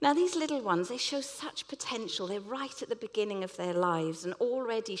Now, these little ones, they show such potential. They're right at the beginning of their lives and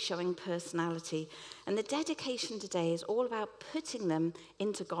already showing personality. And the dedication today is all about putting them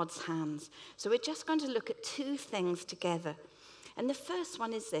into God's hands. So we're just going to look at two things together. And the first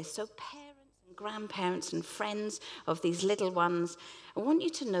one is this. So parents and grandparents and friends of these little ones, I want you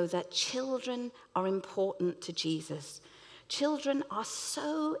to know that children are important to Jesus. Children are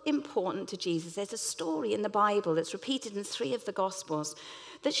so important to Jesus. There's a story in the Bible that's repeated in 3 of the Gospels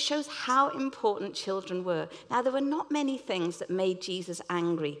that shows how important children were. Now, there were not many things that made Jesus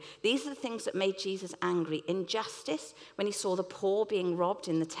angry. These are the things that made Jesus angry. Injustice, when he saw the poor being robbed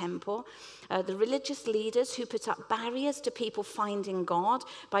in the temple. The religious leaders who put up barriers to people finding God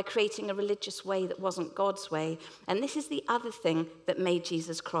by creating a religious way that wasn't God's way. And this is the other thing that made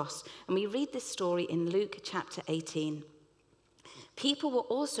Jesus cross. And we read this story in Luke chapter 18. People were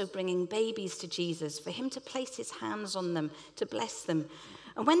also bringing babies to Jesus for him to place his hands on them, to bless them.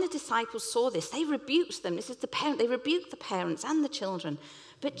 And when the disciples saw this, they rebuked them. This is the parent. They rebuked the parents and the children.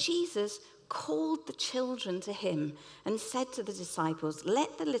 But Jesus called the children to him and said to the disciples,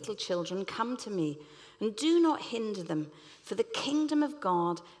 "Let the little children come to me, and do not hinder them, for the kingdom of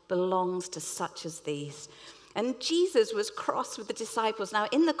God belongs to such as these." And Jesus was cross with the disciples. Now,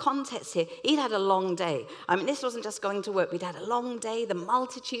 in the context here, he'd had a long day. I mean, this wasn't just going to work. We'd had a long day. The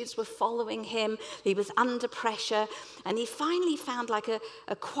multitudes were following him. He was under pressure. And he finally found like a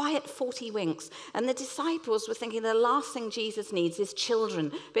quiet 40 winks. And the disciples were thinking the last thing Jesus needs is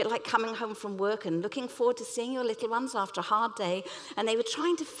children. A bit like coming home from work and looking forward to seeing your little ones after a hard day. And they were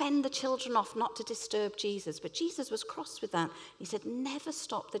trying to fend the children off, not to disturb Jesus. But Jesus was cross with that. He said, "Never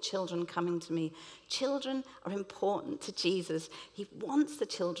stop the children coming to me." Children are important to Jesus. He wants the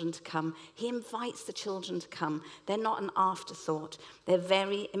children to come. He invites the children to come. They're not an afterthought. They're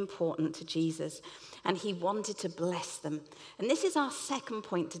very important to Jesus. And he wanted to bless them. And this is our second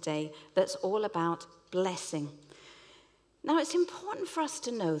point today that's all about blessing. Now, it's important for us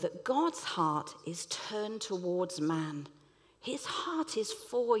to know that God's heart is turned towards man. His heart is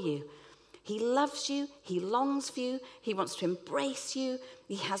for you. He loves you. He longs for you. He wants to embrace you.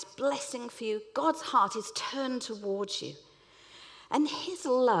 He has blessing for you. God's heart is turned towards you. And his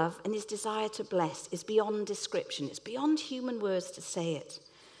love and his desire to bless is beyond description. It's beyond human words to say it.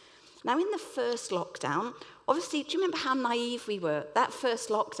 Now, in the first lockdown, obviously, do you remember how naive we were? That first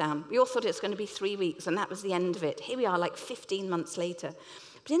lockdown, we all thought it was going to be 3 weeks, and that was the end of it. Here we are, like 15 months later.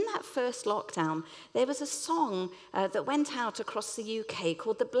 But in that first lockdown, there was a song that went out across the UK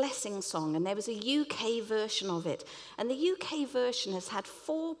called the Blessing Song, and there was a UK version of it. And the UK version has had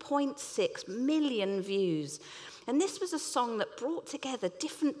 4.6 million views. And this was a song that brought together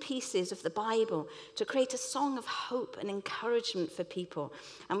different pieces of the Bible to create a song of hope and encouragement for people.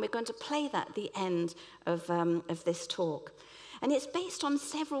 And we're going to play that at the end of this talk. And it's based on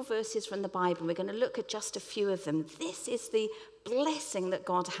several verses from the Bible. We're going to look at just a few of them. This is the blessing that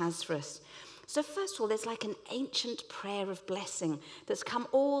God has for us. So first of all, there's like an ancient prayer of blessing that's come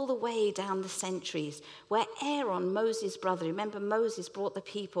all the way down the centuries, where Aaron, Moses' brother, remember Moses brought the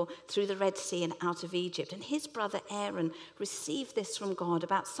people through the Red Sea and out of Egypt, and his brother Aaron received this from God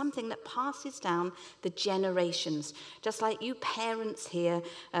about something that passes down the generations. Just like you parents here,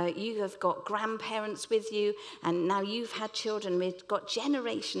 you have got grandparents with you, and now you've had children. We've got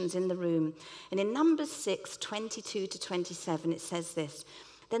generations in the room. And in Numbers 6, 22 to 27, it says this: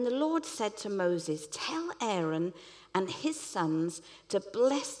 "Then the Lord said to Moses, 'Tell Aaron and his sons to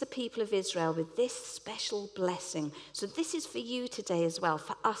bless the people of Israel with this special blessing.'" So this is for you today as well,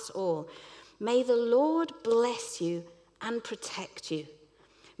 for us all. "May the Lord bless you and protect you.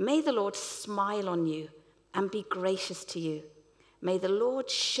 May the Lord smile on you and be gracious to you. May the Lord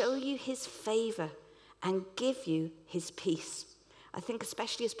show you his favor and give you his peace." I think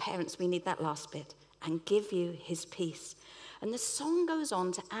especially as parents, we need that last bit. "And give you his peace." And the song goes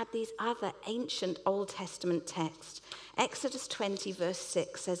on to add these other ancient Old Testament texts. Exodus 20, verse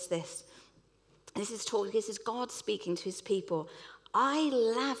 6 says this. This is God speaking to his people. I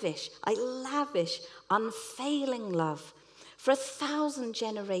lavish unfailing love for 1,000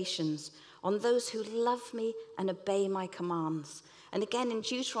 generations on those who love me and obey my commands." And again in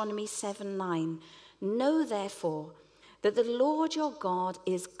Deuteronomy 7:9, "Know therefore that the Lord your God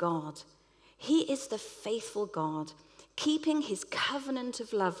is God. He is the faithful God, keeping his covenant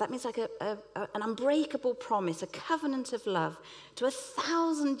of love." That means like an unbreakable promise, a covenant of love to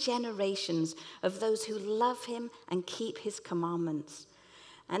 1,000 generations of those who love him and keep his commandments.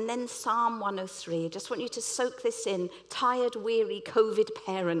 And then Psalm 103. I just want you to soak this in, tired, weary, COVID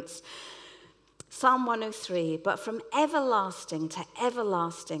parents. Psalm 103, "But from everlasting to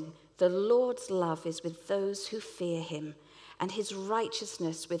everlasting, the Lord's love is with those who fear him, and his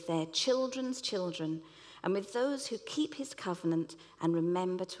righteousness with their children's children, and with those who keep his covenant and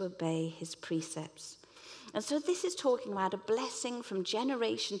remember to obey his precepts. And so this is talking about a blessing from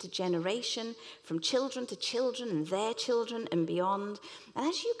generation to generation, from children to children and their children and beyond. And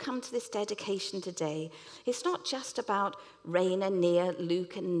as you come to this dedication today, it's not just about Raina, Nia,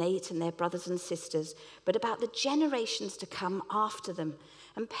 Luke and Nate and their brothers and sisters, but about the generations to come after them.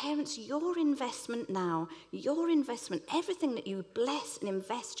 And parents, your investment now, your investment, everything that you bless and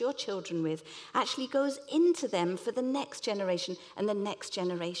invest your children with actually goes into them for the next generation and the next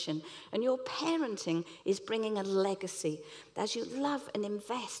generation. And your parenting is bringing a legacy. As you love and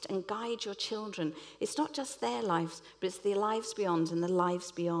invest and guide your children, it's not just their lives, but it's the lives beyond and the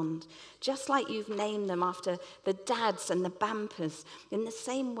lives beyond. Just like you've named them after the dads and the Bampers, in the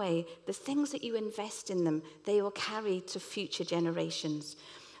same way, the things that you invest in them, they will carry to future generations.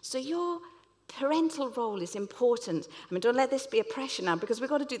 So your parental role is important. I mean, don't let this be a pressure now, because we've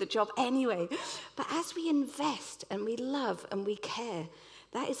got to do the job anyway. But as we invest and we love and we care,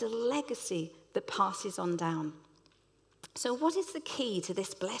 that is a legacy that passes on down. So what is the key to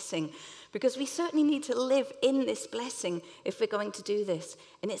this blessing? Because we certainly need to live in this blessing if we're going to do this.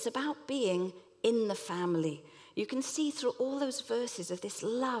 And it's about being in the family. You can see through all those verses of this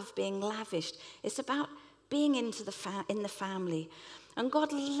love being lavished. It's about being in the family. And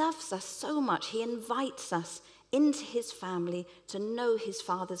God loves us so much, he invites us into his family to know his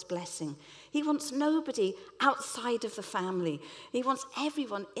Father's blessing. He wants nobody outside of the family. He wants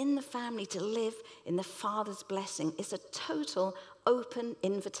everyone in the family to live in the Father's blessing. It's a total open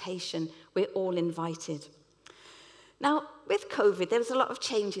invitation. We're all invited. Now, with COVID, there was a lot of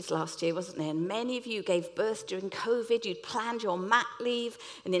changes last year, wasn't there? And many of you gave birth during COVID. You'd planned your mat leave,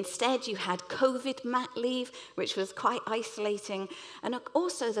 and instead you had COVID mat leave, which was quite isolating. And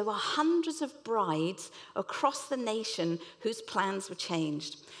also, there were hundreds of brides across the nation whose plans were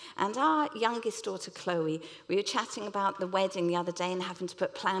changed. And our youngest daughter, Chloe, we were chatting about the wedding the other day and having to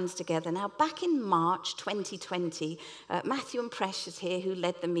put plans together. Now, back in March 2020, Matthew and Precious here, who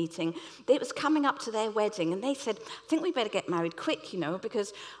led the meeting, it was coming up to their wedding, and they said, I think we better get married quick,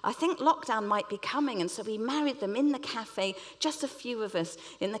 because I think lockdown might be coming. And so we married them in the cafe, just a few of us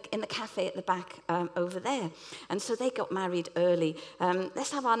in the cafe at the back over there. And so they got married early.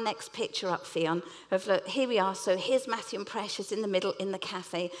 Let's have our next picture up, Theon. Look, here we are. So here's Matthew and Precious in the middle in the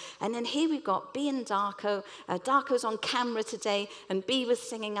cafe. And then here we've got Bea and Darko. Darko's on camera today, and Bea was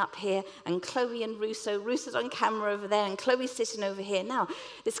singing up here, and Chloe and Russo. Russo's on camera over there, and Chloe's sitting over here. Now,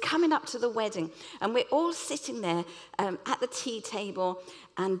 it's coming up to the wedding, and we're all sitting there at the tea table,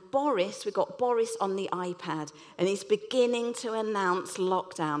 and we've got Boris on the iPad, and he's beginning to announce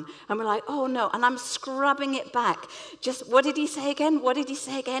lockdown. And we're like, oh no, and I'm scrubbing it back. Just, what did he say again? What did he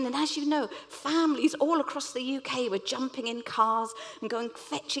say again? And as you know, families all across the UK were jumping in cars and going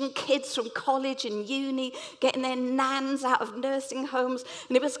fetching kids from college and uni, getting their nans out of nursing homes,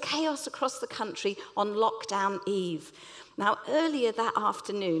 and it was chaos across the country on lockdown eve. Now, earlier that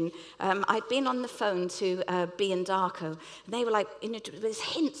afternoon, I'd been on the phone to Bea and Darko, and they were like, there's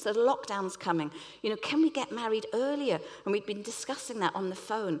hints that a lockdown's coming. Can we get married earlier? And we'd been discussing that on the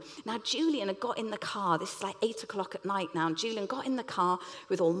phone. Now, Julian had got in the car. This is like 8 o'clock at night now. And Julian got in the car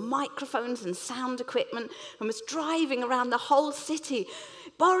with all microphones and sound equipment and was driving around the whole city.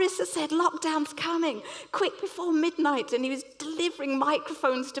 Boris has said lockdown's coming, quick before midnight, and he was delivering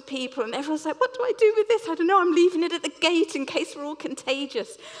microphones to people, and everyone's like, what do I do with this? I don't know, I'm leaving it at the gate in case we're all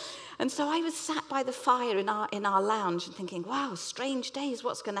contagious. And so I was sat by the fire in our lounge and thinking, wow, strange days,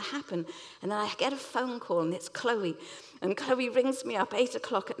 what's going to happen? And then I get a phone call, and it's Chloe. And Chloe rings me up 8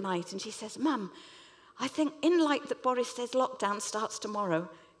 o'clock at night, and she says, Mum, I think in light that Boris says lockdown starts tomorrow,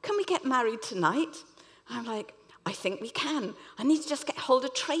 can we get married tonight? I'm like, I think we can. I need to just get hold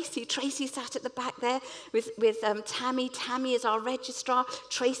of Tracy. Tracy sat at the back there with Tammy. Tammy is our registrar.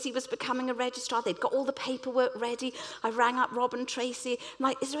 Tracy was becoming a registrar. They'd got all the paperwork ready. I rang up Rob and Tracy. I'm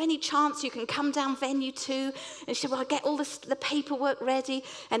like, is there any chance you can come down venue 2? And she said, well, I'll get all the paperwork ready.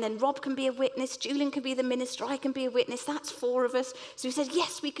 And then Rob can be a witness. Julian can be the minister. I can be a witness. That's 4 of us. So we said,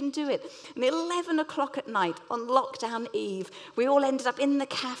 yes, we can do it. And at 11 o'clock at night on lockdown eve, we all ended up in the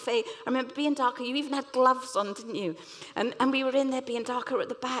cafe. I remember Bea and Darko, you even had gloves on, didn't you? And we were in there, Bea and Darko at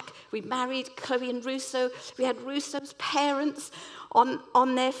the back. We married Chloe and Russo. We had Russo's parents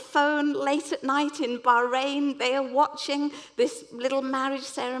on their phone late at night in Bahrain. They are watching this little marriage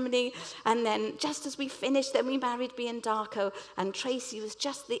ceremony. And then just as we finished, then we married Bea and Darko. And Tracy was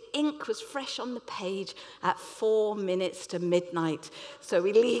just, the ink was fresh on the page at 4 minutes to midnight. So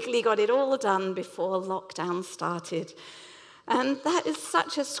we legally got it all done before lockdown started. And that is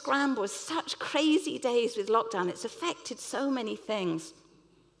such a scramble, such crazy days with lockdown. It's affected so many things.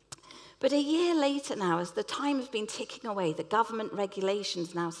 But a year later now, as the time has been ticking away, the government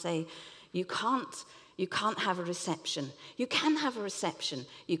regulations now say you can't have a reception. You can have a reception.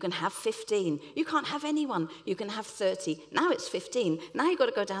 You can have 15. You can't have anyone. You can have 30. Now it's 15. Now you've got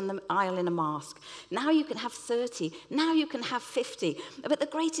to go down the aisle in a mask. Now you can have 30. Now you can have 50. But the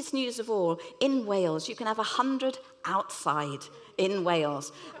greatest news of all, in Wales, you can have 100 outside in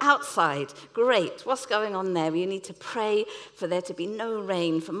Wales. Outside. Great. What's going on there? You need to pray for there to be no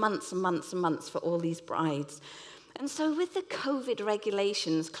rain for months and months and months for all these brides. And so with the COVID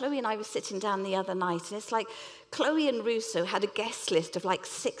regulations, Chloe and I were sitting down the other night, and it's like Chloe and Russo had a guest list of like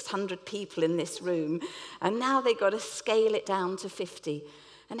 600 people in this room, and now they've got to scale it down to 50.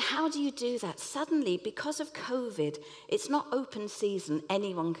 And how do you do that? Suddenly, because of COVID, it's not open season,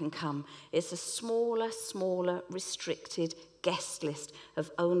 anyone can come. It's a smaller, restricted guest list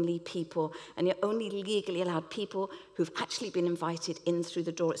of only people, and you're only legally allowed people who've actually been invited in through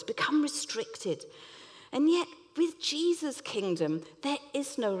the door. It's become restricted. And yet, with Jesus' kingdom, there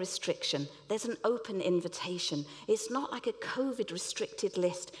is no restriction. There's an open invitation. It's not like a COVID-restricted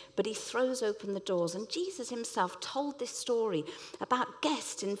list, but he throws open the doors. And Jesus himself told this story about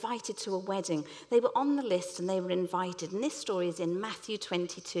guests invited to a wedding. They were on the list and they were invited. And this story is in Matthew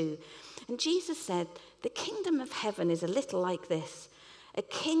 22. And Jesus said, "The kingdom of heaven is a little like this. A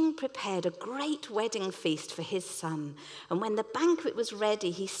king prepared a great wedding feast for his son. And when the banquet was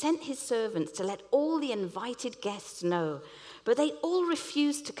ready, he sent his servants to let all the invited guests know. But they all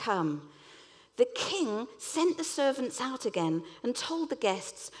refused to come. The king sent the servants out again and told the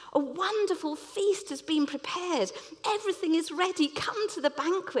guests, 'A wonderful feast has been prepared. Everything is ready. Come to the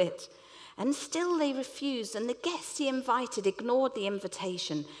banquet.' And still they refused, and the guests he invited ignored the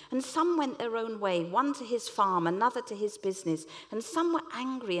invitation. And some went their own way, one to his farm, another to his business, and some were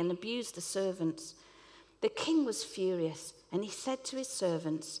angry and abused the servants. The king was furious, and he said to his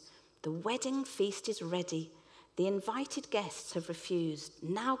servants, 'The wedding feast is ready. The invited guests have refused.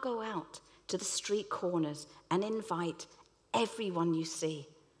 Now go out to the street corners and invite everyone you see.'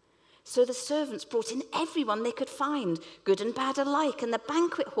 So the servants brought in everyone they could find, good and bad alike, and the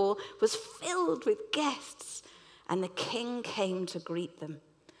banquet hall was filled with guests, and the king came to greet them."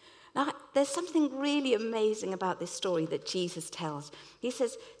 Now, there's something really amazing about this story that Jesus tells. He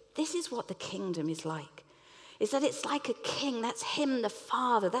says, this is what the kingdom is like. Is that it's like a king, that's him, the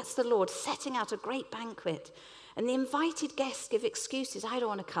Father, that's the Lord, setting out a great banquet. And the invited guests give excuses. "I don't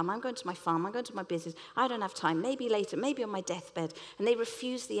want to come. I'm going to my farm. I'm going to my business. I don't have time. Maybe later. Maybe on my deathbed." And they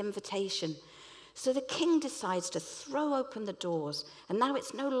refuse the invitation. So the king decides to throw open the doors. And now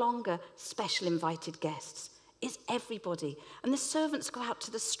it's no longer special invited guests. It's everybody. And the servants go out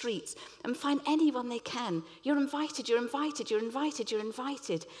to the streets and find anyone they can. "You're invited. You're invited. You're invited. You're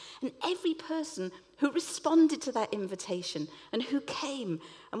invited." And every person who responded to that invitation and who came,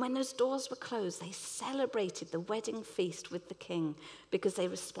 and when those doors were closed, they celebrated the wedding feast with the king because they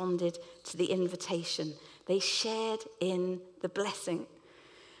responded to the invitation. They shared in the blessing.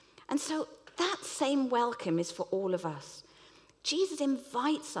 And so that same welcome is for all of us. Jesus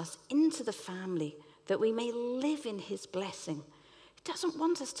invites us into the family that we may live in his blessing. He doesn't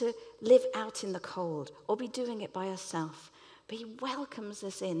want us to live out in the cold or be doing it by ourselves, but he welcomes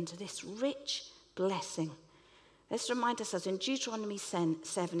us into this rich blessing. Let's remind ourselves in Deuteronomy 7,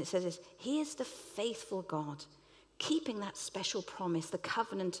 it says this, "He is the faithful God, keeping that special promise, the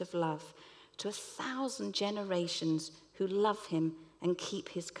covenant of love, to 1,000 generations who love him and keep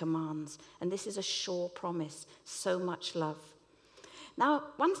his commands." And this is a sure promise, so much love.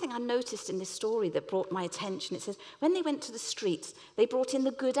 Now, one thing I noticed in this story that brought my attention, it says, when they went to the streets, they brought in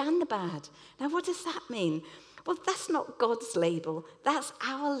the good and the bad. Now, what does that mean? Well, that's not God's label. That's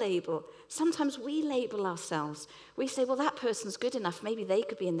our label. Sometimes we label ourselves. We say, well, that person's good enough. Maybe they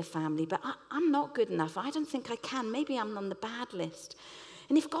could be in the family, but I'm not good enough. I don't think I can. Maybe I'm on the bad list.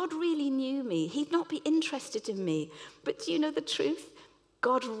 And if God really knew me, he'd not be interested in me. But do you know the truth?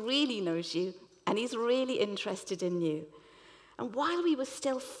 God really knows you, and he's really interested in you. And while we were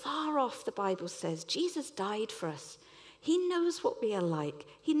still far off, the Bible says, Jesus died for us. He knows what we are like.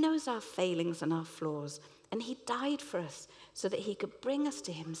 He knows our failings and our flaws. And he died for us so that he could bring us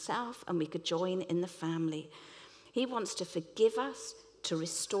to himself and we could join in the family. He wants to forgive us, to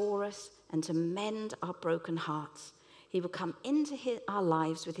restore us, and to mend our broken hearts. He will come into our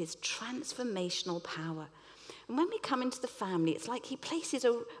lives with his transformational power. And when we come into the family, it's like he places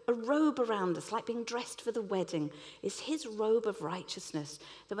a robe around us, like being dressed for the wedding. It's his robe of righteousness,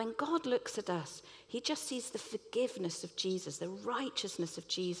 that when God looks at us, he just sees the forgiveness of Jesus, the righteousness of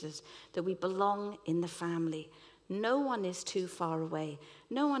Jesus, that we belong in the family. No one is too far away.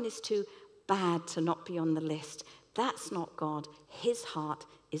 No one is too bad to not be on the list. That's not God. His heart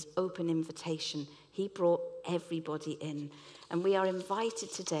is open invitation. He brought everybody in. And we are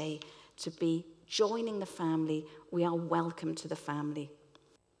invited today to be joining the family. We are welcome to the family.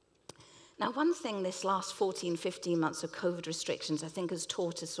 Now, one thing this last 14, 15 months of COVID restrictions, I think, has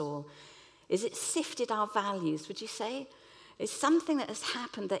taught us all is it sifted our values, would you say? It's something that has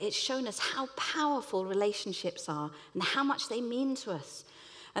happened that it's shown us how powerful relationships are and how much they mean to us.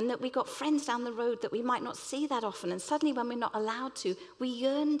 And that we got friends down the road that we might not see that often. And suddenly when we're not allowed to, we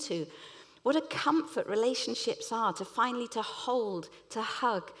yearn to. What a comfort relationships are, to finally to hold, to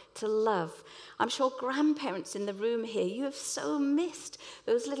hug, to love. I'm sure grandparents in the room here, you have so missed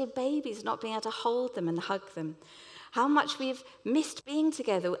those little babies, not being able to hold them and hug them. How much we've missed being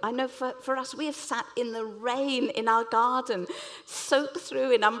together. I know for us, we have sat in the rain in our garden, soaked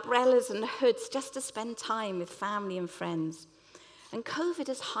through in umbrellas and hoods just to spend time with family and friends. And COVID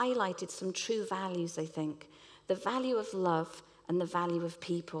has highlighted some true values, I think. The value of love and the value of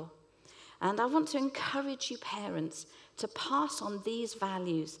people. And I want to encourage you parents to pass on these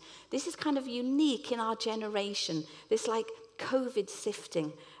values. This is kind of unique in our generation, this like COVID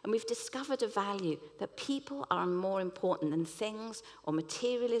sifting. And we've discovered a value that people are more important than things or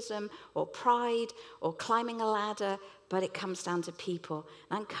materialism or pride or climbing a ladder, but it comes down to people.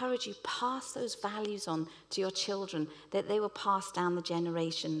 And I encourage you, pass those values on to your children, that they will pass down the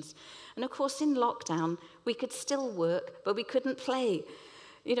generations. And of course, in lockdown, we could still work, but we couldn't play.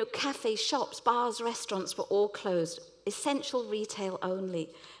 You know, cafes, shops, bars, restaurants were all closed, essential retail only.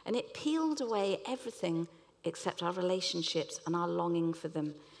 And it peeled away everything except our relationships and our longing for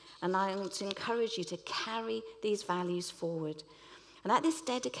them. And I want to encourage you to carry these values forward. And at this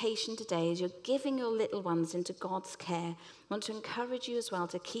dedication today, as you're giving your little ones into God's care, I want to encourage you as well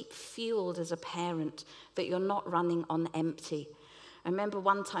to keep fueled as a parent, that you're not running on empty. I remember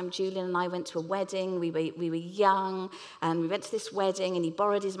one time Julian and I went to a wedding. We were young, and we went to this wedding, and he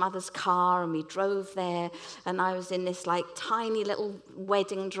borrowed his mother's car, and we drove there, and I was in this like tiny little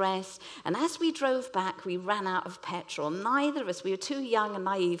wedding dress. And as we drove back, we ran out of petrol. Neither of us, we were too young and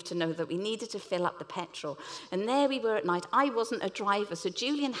naive to know that we needed to fill up the petrol. And there we were at night. I wasn't a driver, so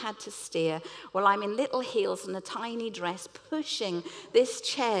Julian had to steer while I'm in little heels and a tiny dress pushing this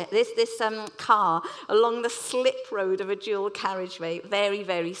car along the slip road of a dual carriageway. Very,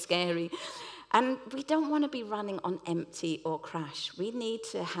 very scary. And we don't want to be running on empty or crash. We need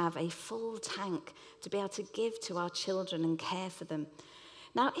to have a full tank to be able to give to our children and care for them.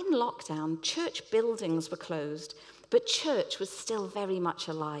 Now, in lockdown, church buildings were closed, but church was still very much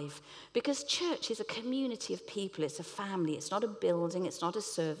alive, because church is a community of people. It's a family. It's not a building. It's not a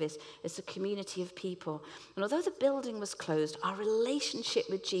service. It's a community of people. And although the building was closed, our relationship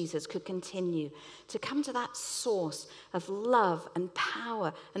with Jesus could continue to come to that source of love and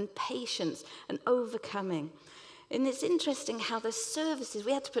power and patience and overcoming. And it's interesting how the services,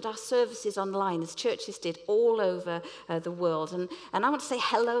 we had to put our services online, as churches did all over the world. And I want to say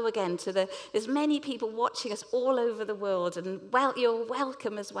hello again to there's many people watching us all over the world. And well, you're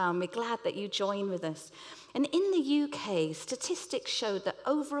welcome as well. And we're glad that you join with us. And in the UK, statistics showed that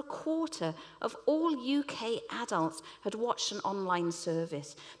over a quarter of all UK adults had watched an online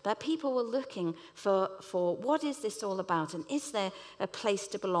service. That people were looking for what is this all about, and is there a place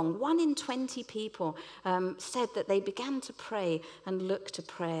to belong? 1 in 20 people said that they began to pray and look to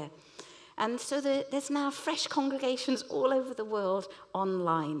prayer. And so there's now fresh congregations all over the world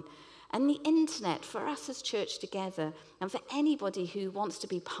online. And the internet, for us as church together, and for anybody who wants to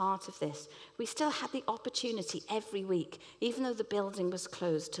be part of this, we still had the opportunity every week, even though the building was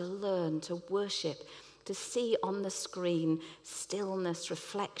closed, to learn, to worship, to see on the screen stillness,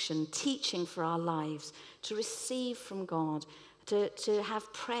 reflection, teaching for our lives, to receive from God, to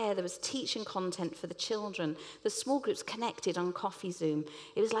have prayer. There was teaching content for the children. The small groups connected on Coffee Zoom.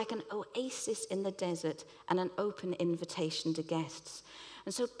 It was like an oasis in the desert and an open invitation to guests.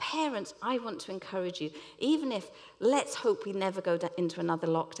 And so parents, I want to encourage you, even if, let's hope we never go into another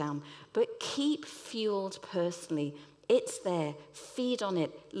lockdown, but keep fueled personally. It's there. Feed on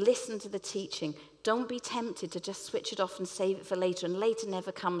it. Listen to the teaching. Don't be tempted to just switch it off and save it for later, and later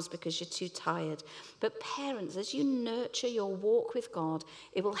never comes because you're too tired. But parents, as you nurture your walk with God,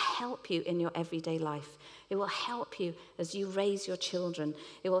 it will help you in your everyday life. It will help you as you raise your children.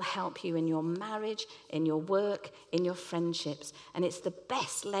 It will help you in your marriage, in your work, in your friendships. And it's the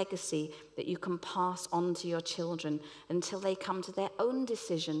best legacy that you can pass on to your children until they come to their own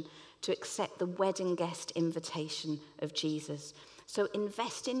decision to accept the wedding guest invitation of Jesus. So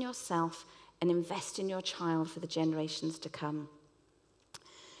invest in yourself and invest in your child for the generations to come.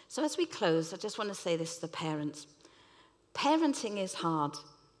 So as we close, I just want to say this to the parents. Parenting is hard.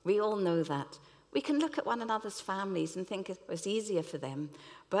 We all know that. We can look at one another's families and think it was easier for them.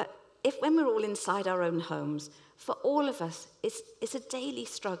 But when we're all inside our own homes, for all of us, it's a daily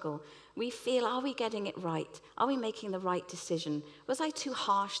struggle. We feel, are we getting it right? Are we making the right decision? Was I too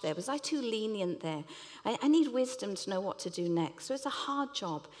harsh there? Was I too lenient there? I need wisdom to know what to do next. So it's a hard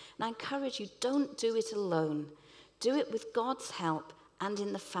job. And I encourage you, don't do it alone. Do it with God's help and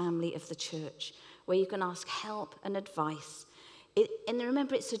in the family of the church, where you can ask help and advice. And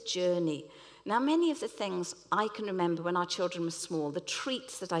remember, it's a journey. Now, many of the things I can remember when our children were small, the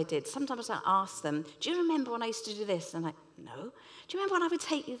treats that I did, sometimes I ask them, do you remember when I used to do this? And I'm like, no. Do you remember when I would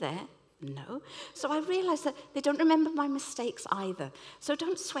take you there? No. So I realized that they don't remember my mistakes either. So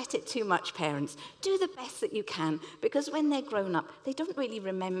don't sweat it too much, parents. Do the best that you can, because when they're grown up, they don't really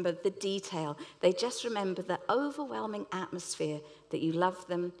remember the detail. They just remember the overwhelming atmosphere that you loved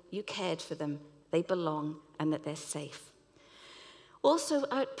them, you cared for them, they belong, and that they're safe. Also,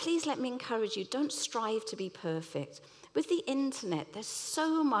 please let me encourage you, don't strive to be perfect. With the internet, there's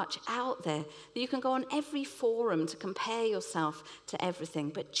so much out there that you can go on every forum to compare yourself to everything,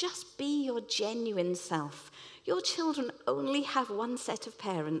 but just be your genuine self. Your children only have one set of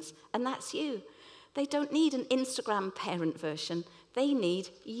parents, and that's you. They don't need an Instagram parent version. They need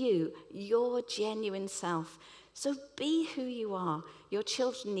you, your genuine self. So be who you are. Your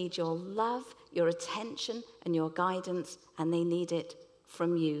children need your love, your attention, and your guidance, and they need it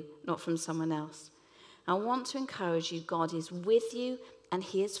from you, not from someone else. I want to encourage you, God is with you and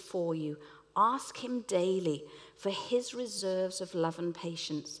he is for you. Ask him daily for his reserves of love and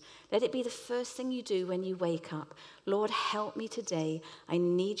patience. Let it be the first thing you do when you wake up. Lord, help me today. I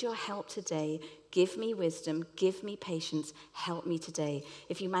need your help today. Give me wisdom. Give me patience. Help me today.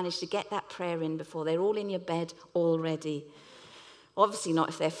 If you manage to get that prayer in before they're all in your bed already. Obviously not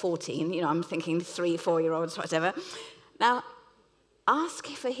if they're 14. I'm thinking 3, 4-year-olds, whatever. Now, ask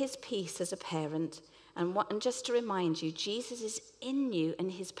for his peace as a parent. And just to remind you, Jesus is in you and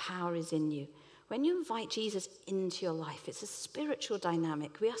his power is in you. When you invite Jesus into your life, it's a spiritual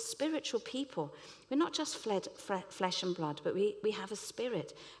dynamic. We are spiritual people. We're not just flesh and blood, but we have a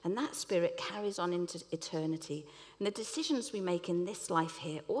spirit. And that spirit carries on into eternity. And the decisions we make in this life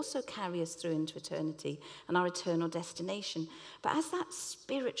here also carry us through into eternity and our eternal destination. But as that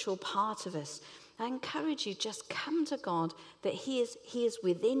spiritual part of us, I encourage you, just come to God, that he is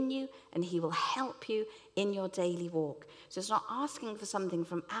within you and he will help you in your daily walk. So it's not asking for something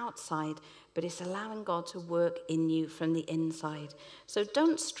from outside, but it's allowing God to work in you from the inside. So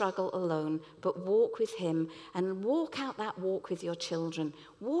don't struggle alone, but walk with him and walk out that walk with your children.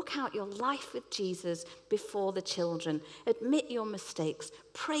 Walk out your life with Jesus before the children. Admit your mistakes,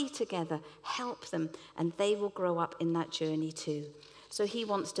 pray together, help them, and they will grow up in that journey too. So he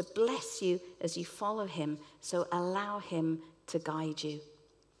wants to bless you as you follow him, so allow him to guide you.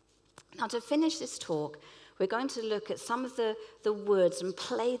 Now, to finish this talk, we're going to look at some of the words and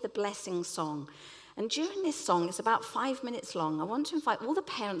play the blessing song. And during this song, it's about 5 minutes long, I want to invite all the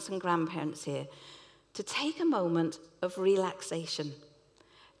parents and grandparents here to take a moment of relaxation.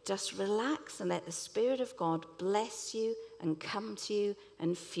 Just relax and let the Spirit of God bless you and come to you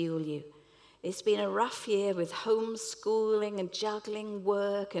and fuel you. It's been a rough year with homeschooling and juggling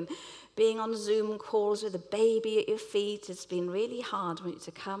work and being on Zoom calls with a baby at your feet. It's been really hard. I want you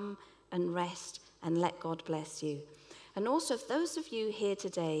to come and rest and let God bless you. And also, if those of you here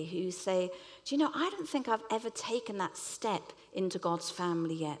today who say, do you know, I don't think I've ever taken that step into God's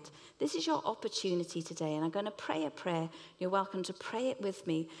family yet. This is your opportunity today, and I'm going to pray a prayer. You're welcome to pray it with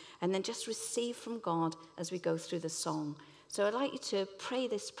me, and then just receive from God as we go through the song. So I'd like you to pray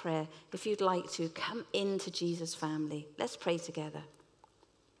this prayer if you'd like to come into Jesus' family. Let's pray together.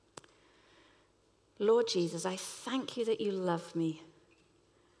 Lord Jesus, I thank you that you love me.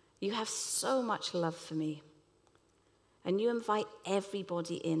 You have so much love for me. And you invite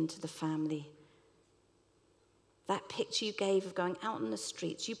everybody into the family. That picture you gave of going out on the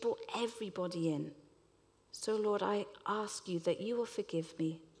streets, you brought everybody in. So Lord, I ask you that you will forgive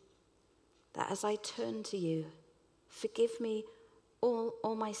me. That as I turn to you, forgive me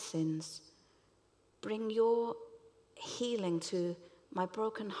all my sins. Bring your healing to my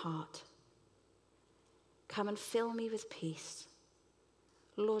broken heart. Come and fill me with peace.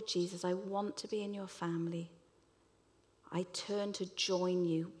 Lord Jesus, I want to be in your family. I turn to join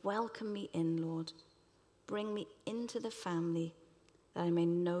you. Welcome me in, Lord. Bring me into the family that I may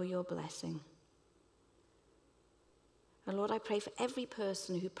know your blessing. And Lord, I pray for every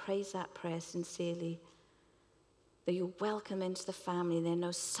person who prays that prayer sincerely, that you welcome into the family and they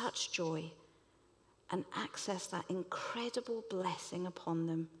know such joy and access that incredible blessing upon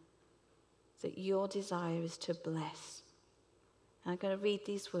them, that your desire is to bless I'm going to read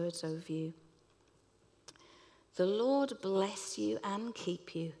these words over you. The Lord bless you and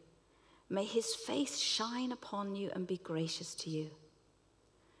keep you. May his face shine upon you and be gracious to you.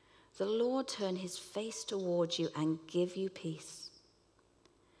 The Lord turn his face toward you and give you peace.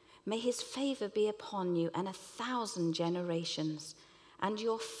 May his favor be upon you and 1,000 generations, and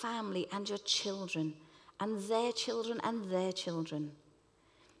your family and your children, and their children and their children.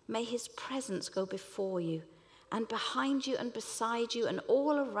 May his presence go before you, and behind you and beside you and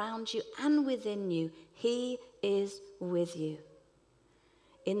all around you and within you. He is with you.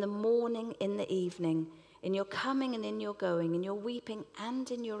 In the morning, in the evening, in your coming and in your going, in your weeping and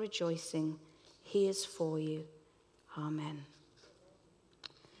in your rejoicing, he is for you. Amen.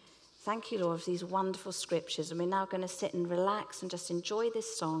 Thank you, Lord, for these wonderful scriptures. And we're now going to sit and relax and just enjoy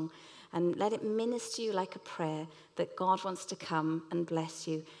this song and let it minister you like a prayer that God wants to come and bless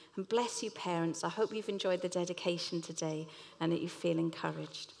you. And bless you, parents. I hope you've enjoyed the dedication today and that you feel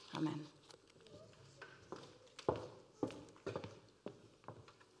encouraged. Amen.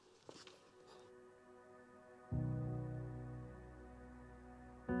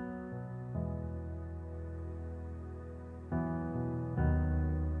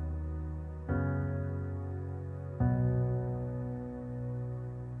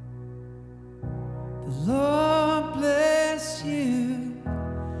 Lord bless you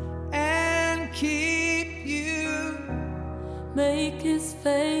and keep you. Make his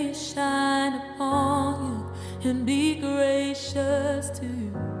face shine upon you and be gracious to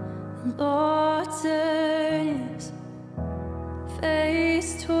you. Lord turn his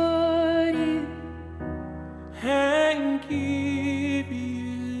face toward you And give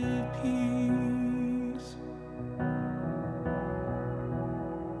you peace.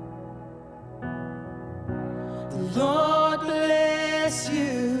 The Lord bless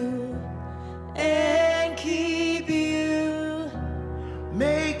you and keep you.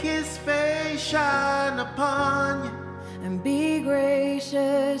 Make his face shine upon you and be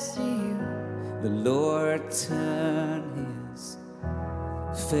gracious to you. The Lord turn his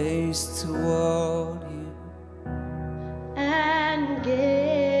face toward you And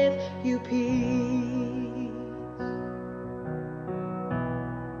give you peace.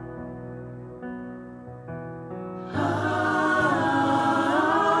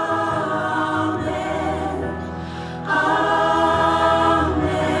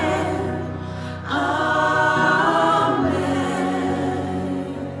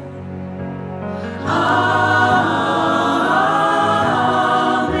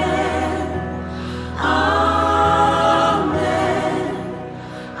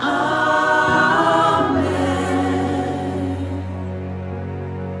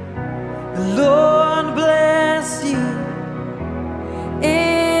 The Lord bless you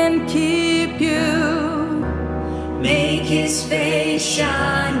And keep you. Make his face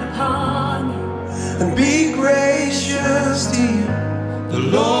shine upon you and be gracious to you. The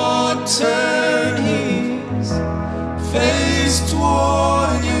Lord turn his face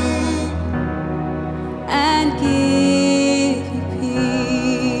toward you and give you peace.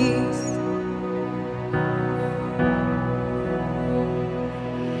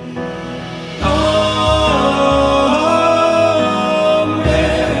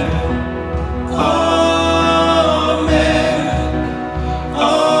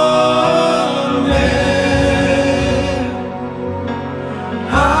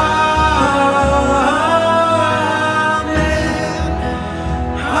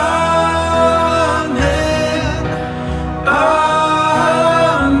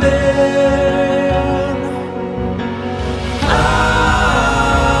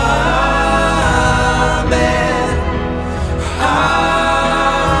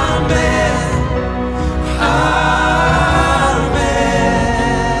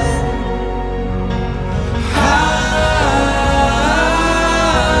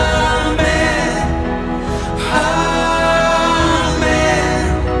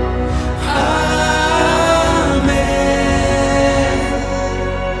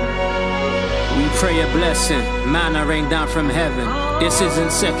 Blessing, manna rain down from heaven. This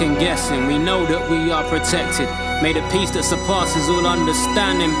isn't second guessing. We know that we are protected. May the peace that surpasses all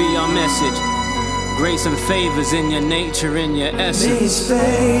understanding be our message. Grace and favors in your nature, in your essence. May his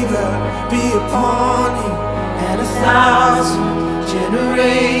favor be upon you and 1,000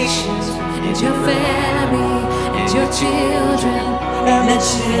 generations, And your family and your children and their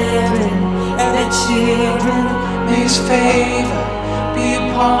children and their children. May his favor be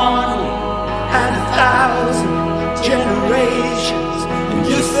upon you and 1,000 generations, and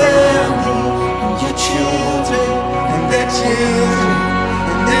your family and your children and their children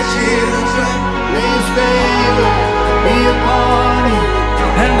and their children. May his favor be upon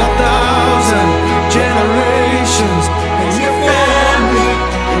a